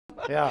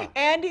Yeah.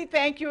 Andy,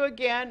 thank you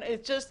again.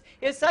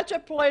 It's such a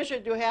pleasure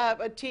to have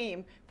a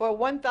team for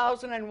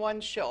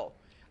 1001 show.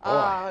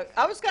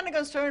 I was kind of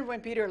concerned when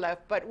Peter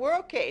left, but we're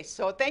okay.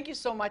 So thank you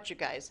so much, you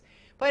guys.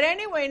 But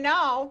anyway,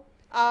 now,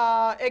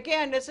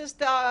 again, this is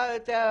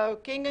the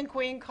King and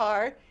Queen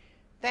car.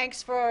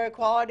 Thanks for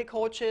Quality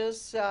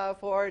Coaches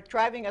for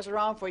driving us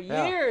around for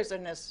years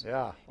in this.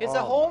 Yeah. It's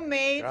a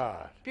homemade,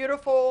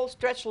 beautiful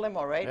stretch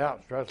limo, right? Yeah,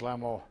 stretch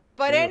limo.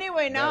 But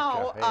anyway,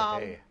 now,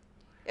 Hey.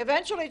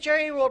 eventually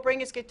Jerry will bring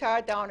his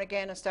guitar down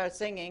again and start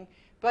singing.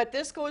 But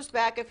this goes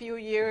back a few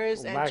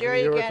years, and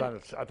Jerry again.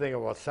 I think it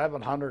was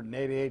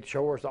 788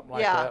 show or something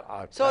like yeah.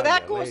 that. So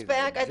that goes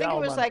back. I think it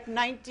was like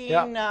 19.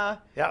 I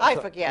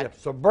forget. Yeah.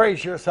 So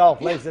brace yourself,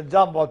 ladies and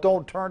gentlemen.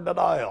 Don't turn the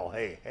dial.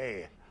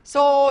 Hey.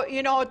 So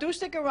do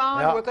stick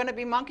around. Yeah. We're going to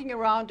be monkeying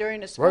around during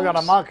the spoofs. We're going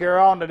to monkey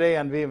around today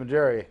on Viva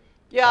Jerry.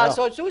 Yeah.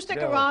 So do stick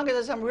around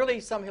because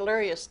there's some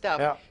hilarious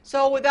stuff. Yeah.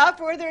 So without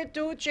further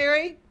ado,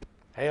 Jerry.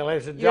 Hey,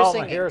 ladies and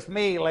gentlemen, here's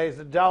me, ladies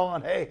and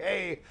gentlemen.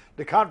 Hey,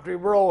 the country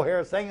bro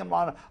here singing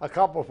on a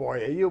couple for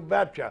you. You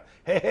betcha.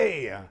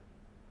 Hey.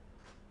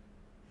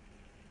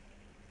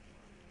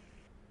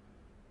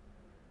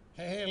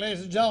 Hey,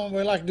 ladies and gentlemen,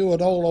 we like to do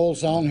an old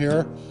song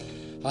here.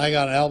 I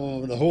got an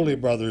album of the Hooley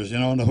Brothers.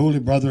 And the Hooley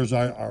Brothers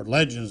are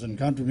legends in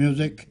country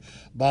music.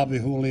 Bobby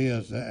Hooley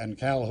and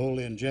Cal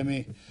Hooley and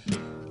Jimmy.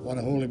 One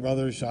of the Hooley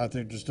Brothers. I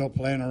think they're still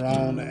playing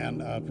around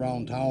and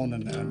around town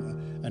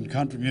and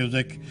country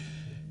music.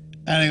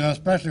 Anyway,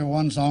 especially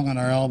one song on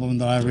our album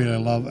that I really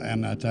love,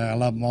 and I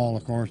love them all,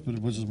 of course,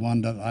 but this is one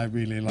that I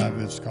really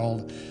love. It's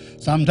called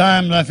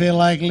Sometimes I Feel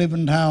Like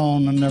Leaving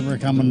Town and Never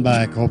Coming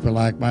Back. Hope you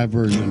like my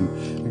version.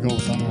 It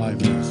goes something like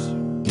this.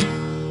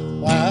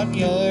 While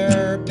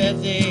you're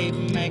busy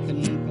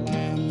making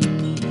plans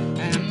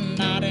and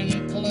not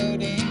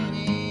including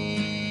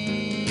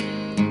me,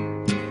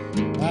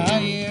 while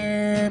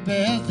you're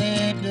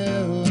busy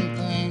doing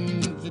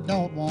things you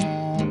don't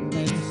want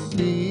me to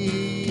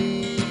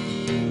see,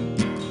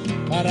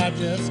 but I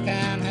just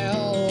can't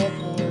help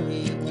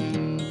worrying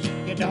when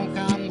you don't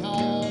come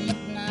home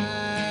at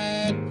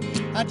night.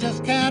 I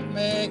just can't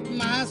make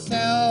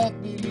myself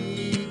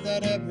believe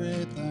that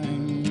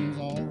everything's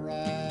alright.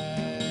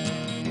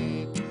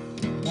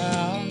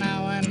 Well,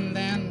 now and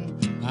then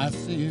I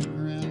see a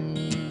grin,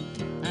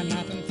 and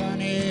nothing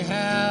funny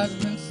has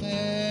been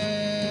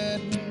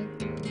said.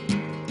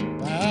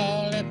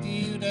 Well, if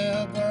you'd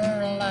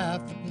ever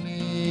laugh at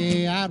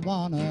me, I'd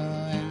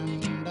wanna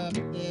end up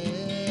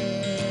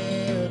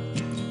dead.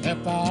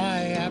 If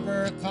I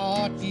ever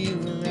caught you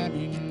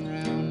running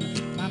round,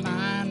 my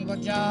mind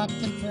would jump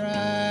the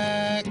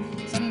track.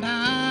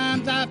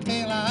 Sometimes I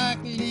feel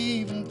like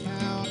leaving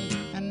town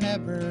and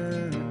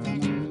never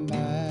coming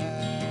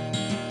back.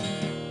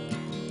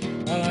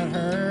 Well, it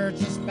hurts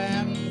to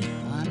spend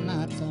my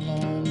nights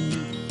alone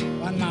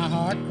when my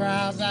heart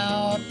cries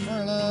out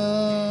for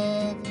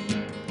love.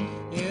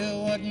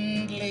 You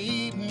wouldn't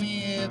leave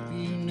me if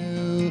you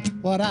knew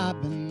what I've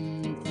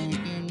been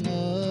thinking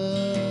of.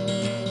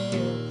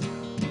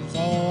 So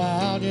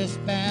I'll just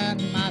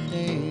spend my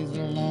days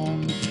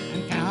alone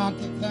and count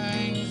the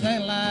things they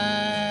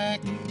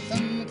lack.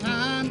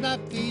 Sometimes I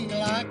feel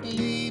like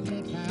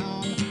leaving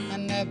town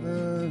and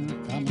never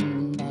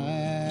coming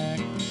back.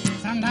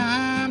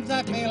 Sometimes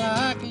I feel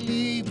like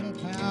leaving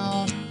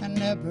town and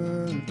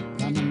never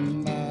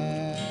coming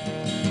back.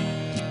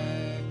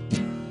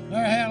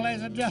 There,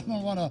 ladies and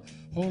gentlemen, one of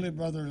Hooley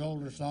Brothers'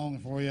 older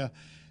songs for you.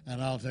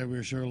 And I'll say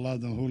we sure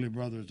love them Hooley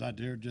Brothers out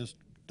there, just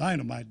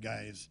dynamite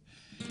guys.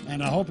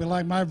 And I hope you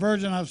like my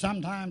version of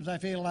Sometimes I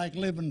Feel Like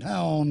Leaving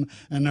Town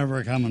and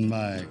Never Coming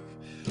Back.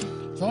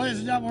 So, ladies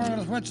and gentlemen, we're going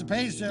to switch the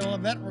pace here a little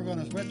bit. We're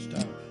going to switch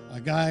to a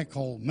guy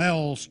called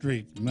Mel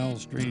Street. Mel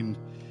Street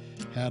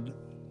had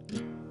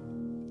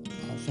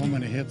so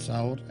many hits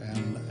out,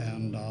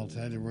 and I'll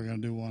tell you, we're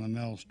going to do one of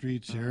Mel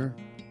Street's here.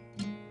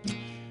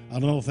 A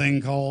little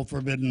thing called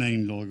Forbidden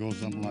Angel. It goes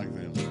something like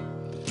this.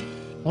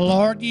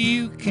 Lord,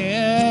 you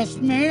kissed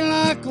me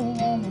like a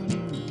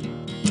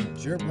woman,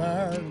 you're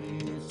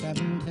barely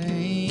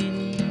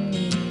 17.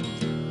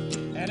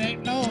 It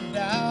ain't no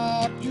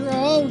doubt you're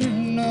old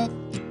enough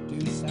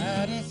to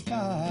satisfy.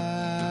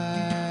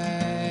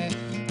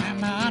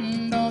 And I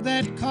know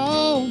they'd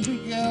call me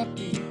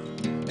guilty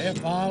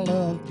if I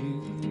loved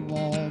you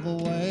all the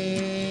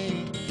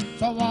way.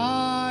 So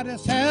why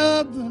does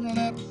heaven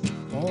let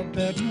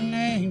forbidden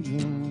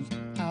angels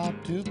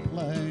out to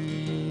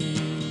play?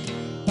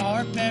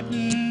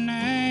 Forbidden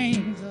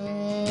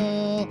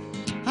angel,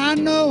 I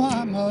know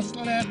I must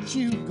let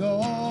you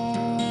go,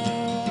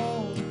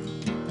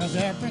 'cause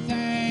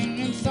everything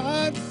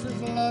inside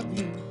says love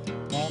you,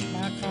 but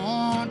my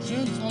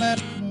conscience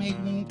let me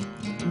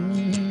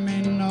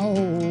know.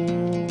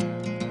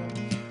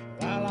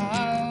 While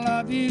I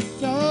love you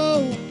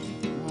so,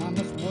 I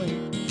must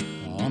wait,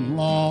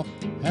 unlock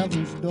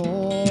heaven's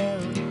door,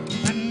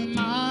 and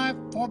my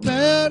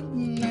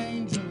forbidden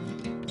angel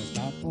is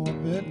not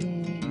forbidden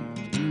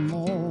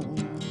more.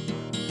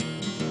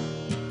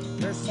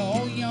 You're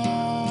so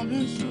young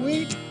and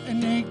sweet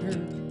and eager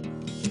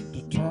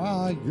to try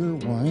dry your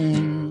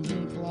wings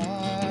and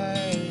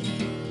fly.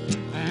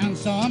 And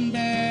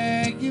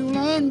someday you'll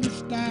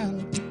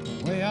understand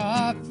the way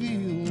I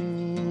feel.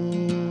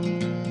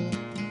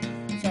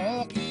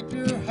 So keep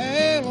your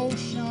halo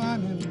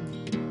shining,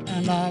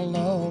 and I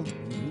love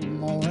you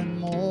more and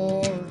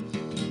more.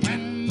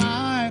 And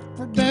my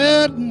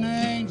forbidden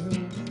angel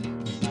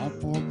is not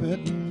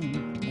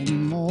forbidden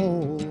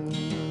anymore.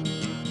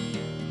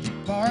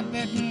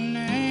 Forbidden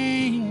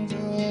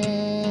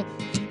angel,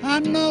 I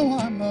know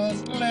I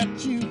must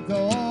let you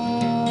go,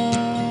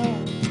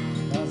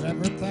 'cause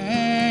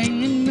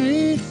everything in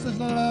me says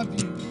I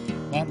love you,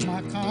 but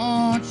my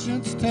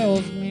conscience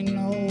tells me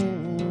no.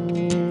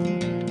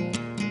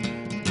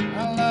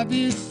 I love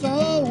you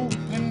so,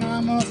 and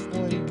I must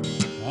wait,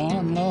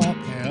 unlock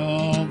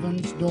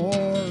heaven's door,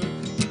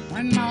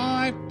 when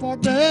my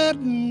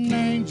forbidden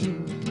angel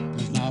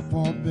is not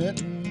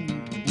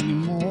forbidden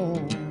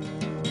anymore.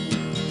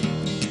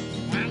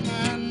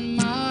 When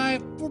my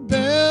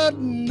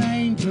forbidden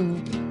angel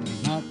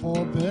is not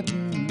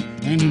forbidden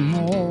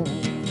anymore.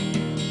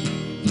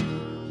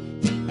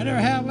 And there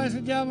we have, ladies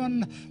and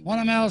gentlemen, one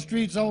of Mel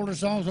Street's older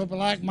songs. Hope you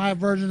like my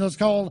version. That's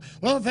called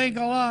Little Thing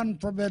Called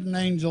Unforbidden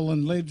Angel.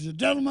 And ladies and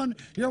gentlemen,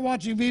 you're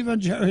watching Viva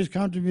Jerry's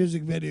country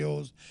music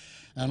videos.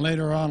 And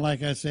later on,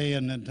 like I say,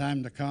 in the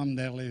time to come,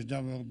 ladies and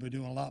gentlemen, we'll be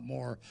doing a lot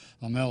more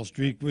on Mel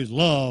Street. We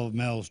love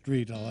Mel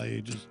Street.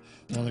 He's just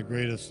one of the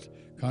greatest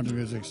country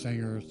music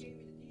singers.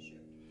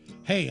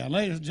 Hey, and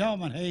ladies and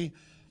gentlemen, hey,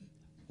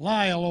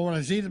 Lyle over,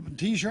 I see the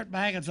T-shirt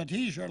bag. It's a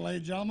T-shirt, ladies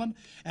and gentlemen,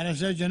 and it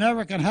says you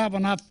never can have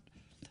enough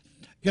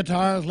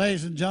guitars,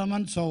 ladies and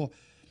gentlemen. So,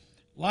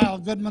 Lyle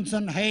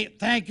Goodmanson, hey,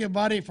 thank you,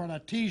 buddy, for the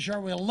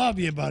T-shirt. We love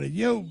you, buddy.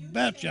 You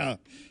betcha.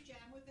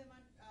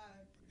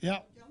 Yeah.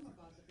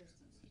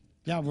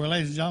 Yeah, well,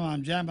 ladies and gentlemen,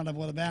 I'm jamming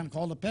with a band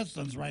called the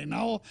Pistons right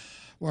now.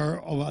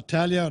 I'll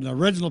tell you, the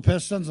original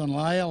Pistons and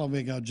Lyle, and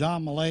we got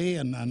John Millay,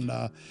 and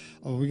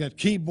we got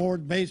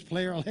keyboard, bass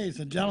player, ladies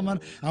and gentlemen,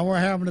 and we're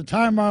having the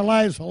time of our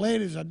lives. So,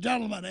 ladies and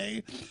gentlemen,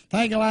 hey,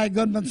 thank you, Lyle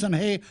Goodmanson,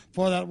 hey,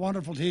 for that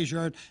wonderful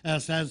T-shirt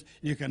that says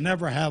you can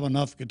never have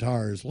enough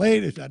guitars.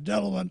 Ladies and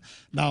gentlemen,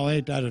 now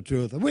ain't that the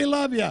truth? And we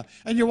love you,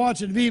 and you're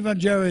watching Viva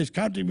Jerry's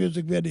country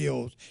music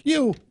videos.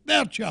 You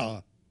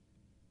betcha.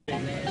 Hey,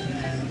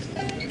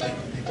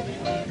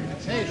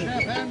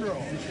 Chef Andrew.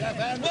 Chef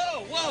Andrew.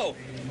 Whoa, whoa.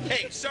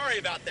 Hey, sorry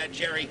about that,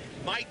 Jerry.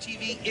 My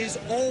TV is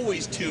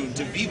always tuned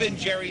to Viva and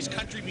Jerry's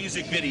country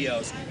music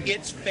videos.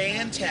 It's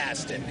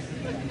fantastic.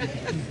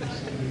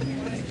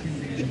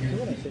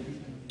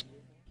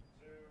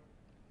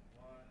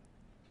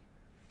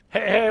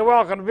 Hey,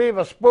 welcome to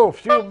Viva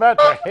Spoofs. You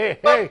betcha.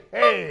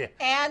 Hey.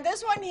 And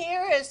this one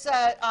here is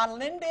on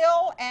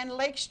Lindale and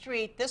Lake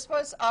Street. This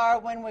was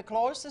when we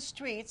closed the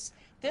streets.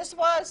 This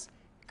was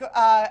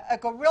a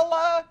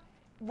gorilla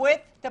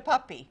with the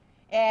puppy.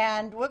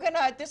 And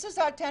this is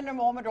our tender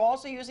moment. We're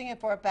also using it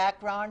for a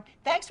background.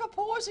 Thanks for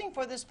posing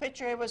for this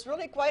picture. It was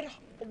really quite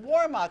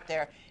warm out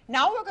there.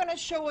 Now we're gonna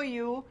show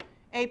you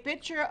a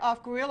picture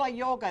of gorilla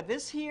yoga.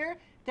 This here,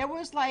 there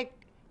was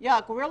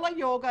gorilla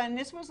yoga, and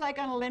this was like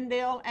on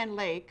Lindale and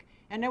Lake.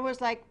 And there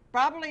was like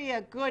probably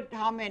a good,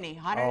 how many,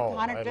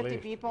 150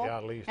 people? Yeah,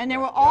 at least. And they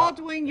were all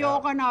doing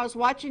yoga, and I was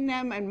watching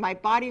them, and my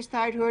body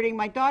started hurting.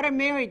 My daughter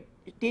Mary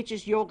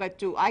teaches yoga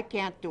too. I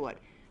can't do it.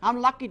 I'm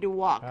lucky to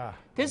walk.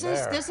 This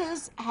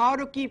is how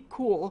to keep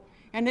cool.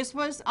 And this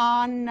was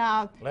on,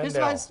 this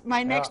was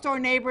my next door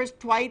neighbor's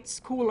Dwight's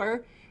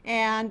cooler.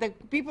 And the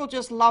people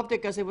just loved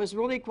it because it was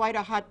really quite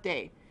a hot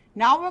day.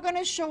 Now we're going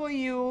to show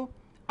you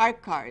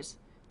art cars.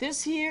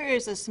 This here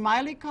is a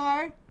Smiley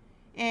car.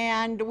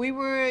 And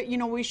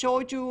we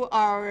showed you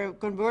our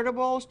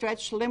convertible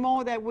stretch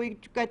limo that we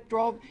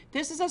drove.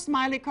 This is a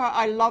Smiley car.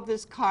 I love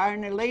this car.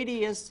 And the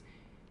lady is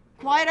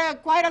quite a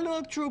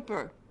little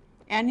trooper.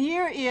 And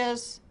here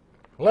is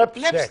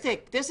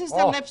lipstick. This is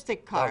the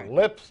lipstick car. The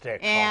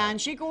lipstick and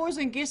she goes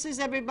and kisses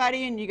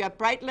everybody, and you got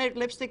bright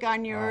lipstick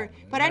on your.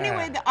 But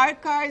anyway, the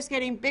art car is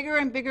getting bigger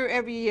and bigger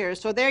every year.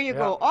 So there you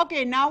go.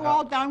 Okay, now we're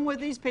all done with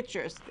these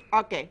pictures.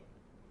 Okay.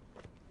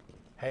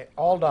 Hey,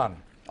 all done.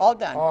 All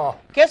done.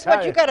 Guess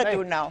what you got to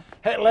do now?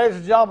 Hey, ladies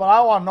and gentlemen,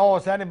 I want to know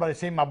if anybody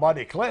seen my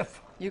buddy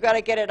Cliff. You got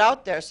to get it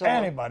out there. So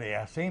anybody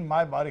has seen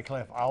my buddy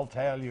Cliff? I'll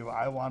tell you.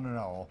 I want to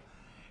know.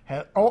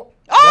 How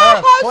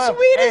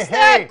sweet is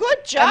that?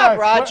 Good job,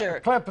 Roger.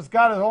 Cliff has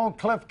got his own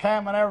Cliff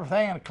cam and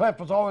everything, and Cliff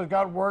has always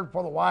got a word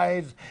for the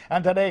wise.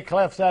 And today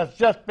Cliff says,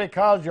 just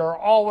because you're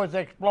always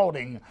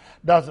exploding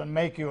doesn't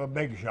make you a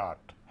big shot.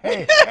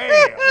 Hey,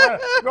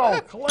 let's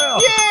go,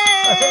 Cliff.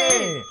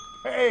 Yay!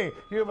 Hey,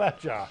 you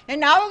betcha. And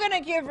now we're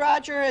going to give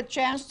Roger a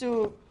chance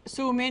to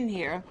zoom in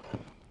here.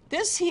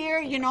 This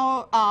here,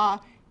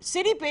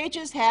 City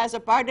Pages has a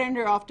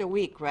bartender of the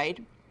week, right?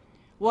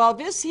 Well,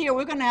 this here,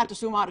 we're going to have to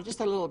zoom out just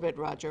a little bit,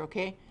 Roger,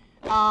 okay?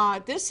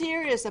 This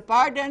here is the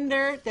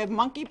bartender, the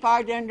monkey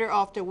bartender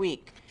of the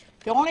week.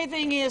 The only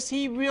thing is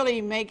he really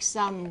makes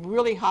some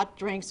really hot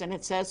drinks, and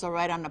it says so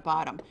right on the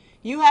bottom.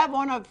 You have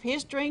one of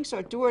his drinks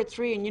or 2 or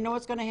 3, and you know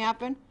what's going to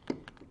happen?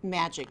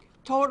 Magic.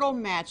 total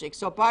magic.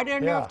 So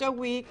bartender Yeah. of the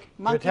week,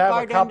 You monkey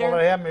have a couple of bartender.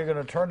 him, you're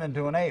going to turn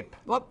into an ape.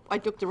 Whoop, I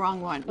took the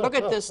wrong one. Look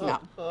at this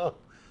now.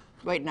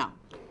 Wait now.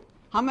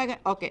 How am I going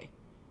to, okay.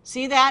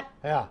 See that?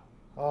 Yeah.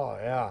 Oh,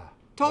 yeah.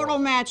 Total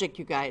magic,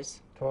 you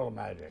guys. Total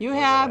magic. You Look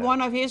at have that.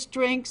 one of his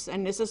drinks,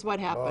 and this is what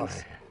happens.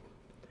 Boy.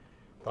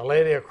 The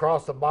lady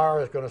across the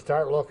bar is going to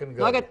start looking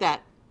good. Look at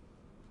that.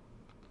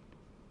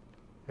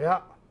 Yeah.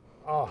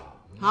 Oh,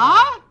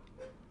 Huh?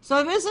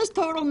 So this is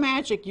total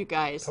magic, you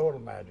guys. total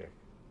magic.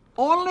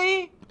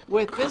 Only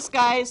with this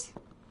guy's,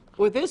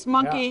 with this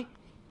monkey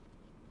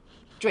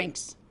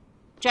drinks.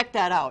 Check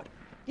that out.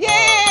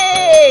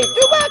 Yay! $2,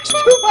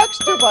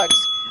 $2.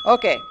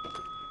 Okay.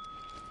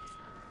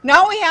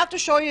 Now we have to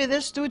show you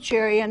this too,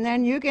 Cherry, and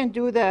then you can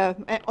do the,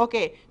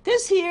 okay.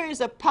 This here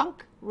is a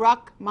punk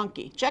rock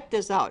monkey. Check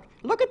this out.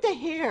 Look at the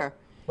hair.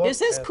 Look Is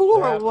this at cool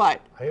or that.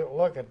 what? Hey,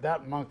 look at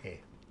that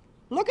monkey.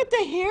 Look at the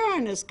hair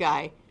on this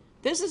guy.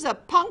 This is a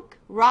punk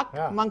rock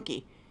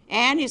monkey.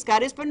 And he's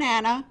got his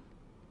banana.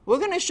 We're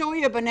going to show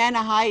you a banana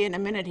high in a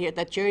minute here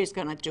that Jerry's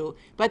going to do.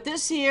 But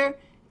this here,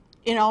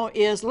 you know,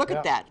 is, look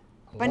at that.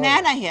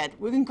 Banana head.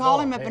 We can call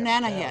him a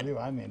banana head.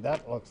 I mean,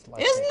 that looks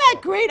like... Isn't that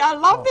great? I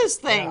love this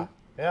thing.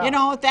 yeah. You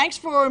know, thanks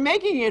for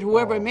making it,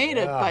 whoever made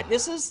it. But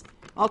this is,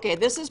 okay,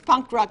 this is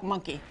punk rock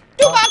monkey.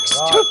 $2,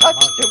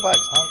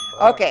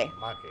 $2. Okay.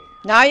 Monkey.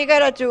 Now you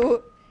got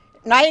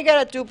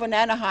to do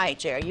banana high,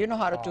 Jerry. You know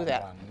how to do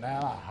that.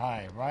 Banana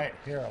high, right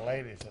here,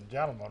 ladies and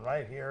gentlemen.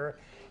 Right here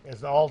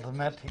is the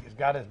ultimate. He's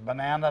got his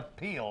banana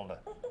peeled.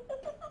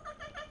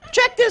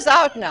 Check this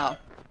out now.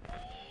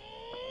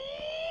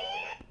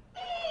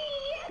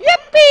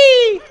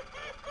 Yippee!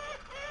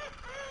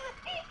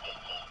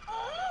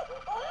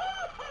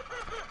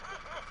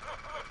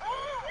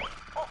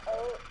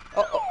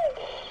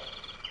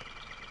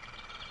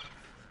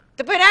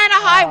 The banana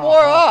high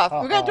wore off.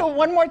 We're going to do it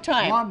one more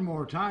time. One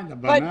more time, the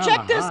banana But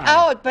check this high.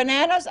 out.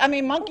 Bananas, I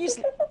mean monkeys.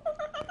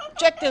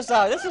 Check this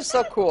out. This is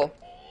so cool.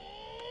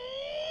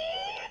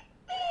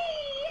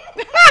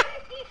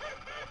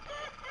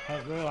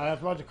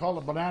 That's what you call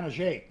a banana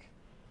shake.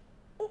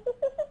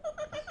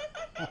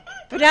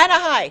 Banana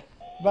high.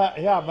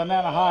 But yeah,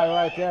 banana high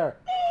right there.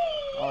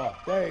 Oh,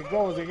 there he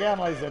goes again,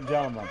 ladies and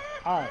gentlemen.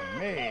 I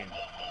mean.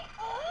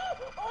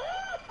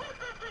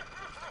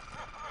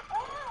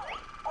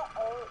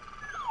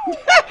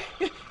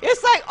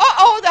 It's like,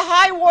 uh-oh, the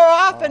high wore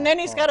off, and then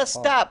he's got to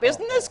stop.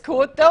 Isn't this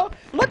cool, though?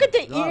 Look at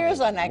the ears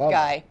on that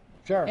guy.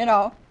 Sure. You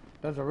know.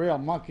 That's a real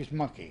monkey's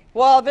monkey.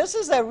 Well, this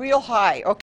is a real high. Okay.